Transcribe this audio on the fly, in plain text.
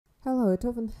it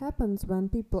often happens when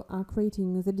people are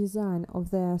creating the design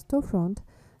of their storefront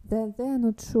that they are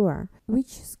not sure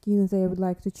which skin they would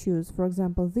like to choose, for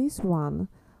example, this one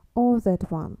or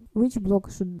that one, which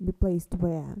block should be placed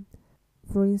where.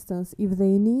 For instance, if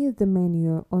they need the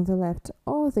menu on the left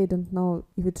or they don't know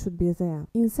if it should be there.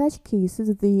 In such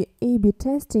cases, the A/B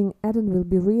testing add-on will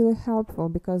be really helpful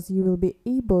because you will be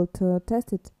able to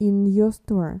test it in your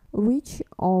store. Which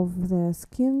of the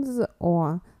skins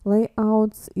or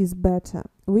layouts is better?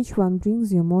 Which one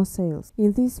brings you more sales?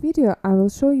 In this video, I will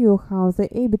show you how the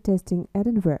A/B testing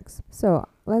add-on works. So,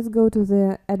 let's go to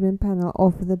the admin panel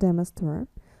of the demo store.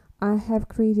 I have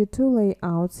created two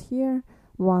layouts here.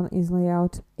 One is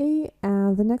layout A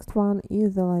and the next one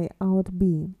is the layout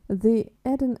B. The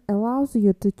add-on allows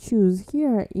you to choose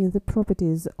here in the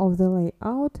properties of the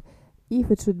layout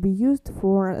if it should be used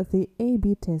for the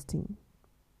A/B testing.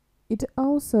 It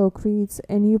also creates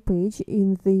a new page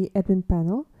in the admin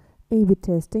panel, A/B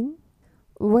testing,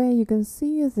 where you can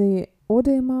see the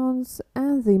order amounts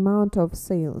and the amount of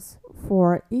sales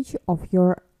for each of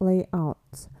your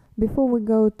layouts. Before we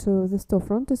go to the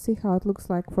storefront to see how it looks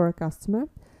like for a customer,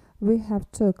 we have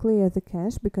to clear the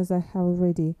cache because I have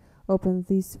already opened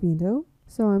this window.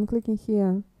 So I'm clicking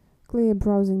here, clear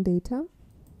browsing data.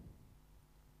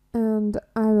 And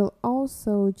I will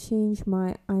also change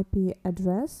my IP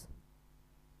address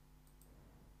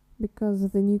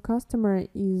because the new customer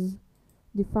is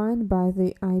defined by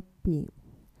the IP.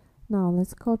 Now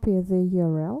let's copy the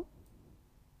URL.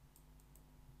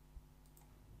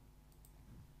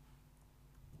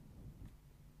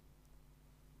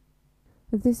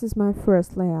 This is my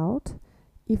first layout.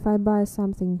 If I buy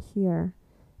something here,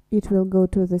 it will go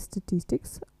to the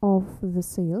statistics of the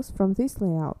sales from this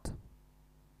layout.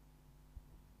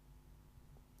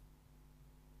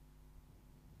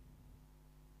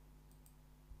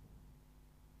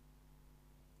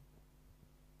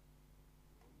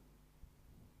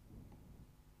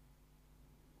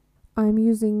 I'm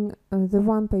using the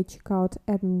Onepage checkout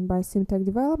add-on by Simtech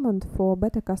Development for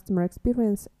better customer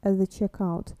experience at the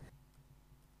checkout.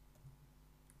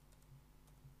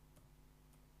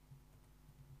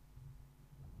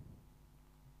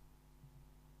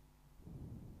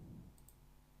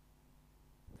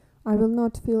 I will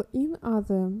not fill in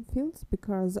other fields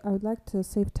because I would like to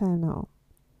save time now.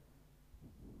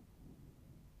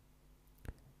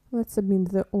 Let's submit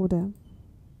the order.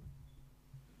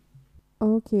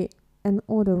 Okay, an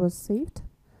order was saved.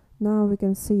 Now we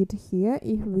can see it here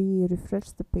if we refresh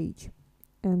the page.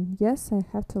 And yes, I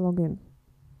have to log in.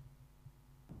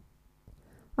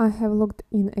 I have logged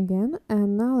in again,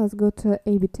 and now let's go to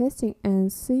A/B testing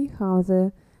and see how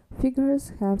the figures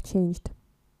have changed.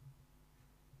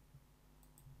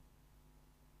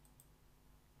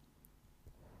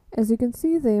 As you can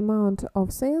see, the amount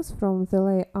of sales from the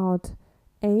layout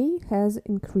A has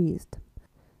increased.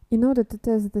 In order to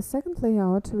test the second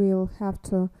layout, we'll have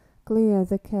to clear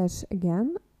the cache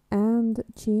again and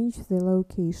change the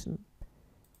location.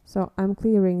 So I'm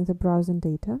clearing the browsing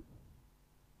data.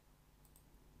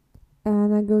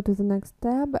 And I go to the next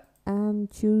tab and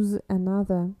choose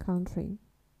another country.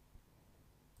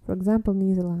 For example,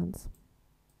 Netherlands.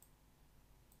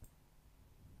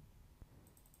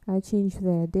 I change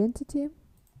the identity.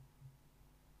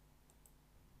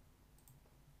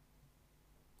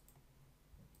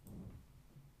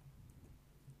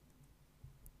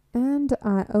 And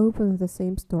I open the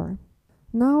same store.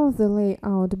 Now the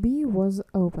layout B was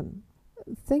open.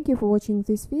 Thank you for watching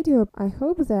this video. I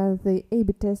hope that the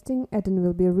A/B testing add-on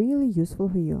will be really useful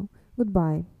for you.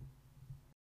 Goodbye.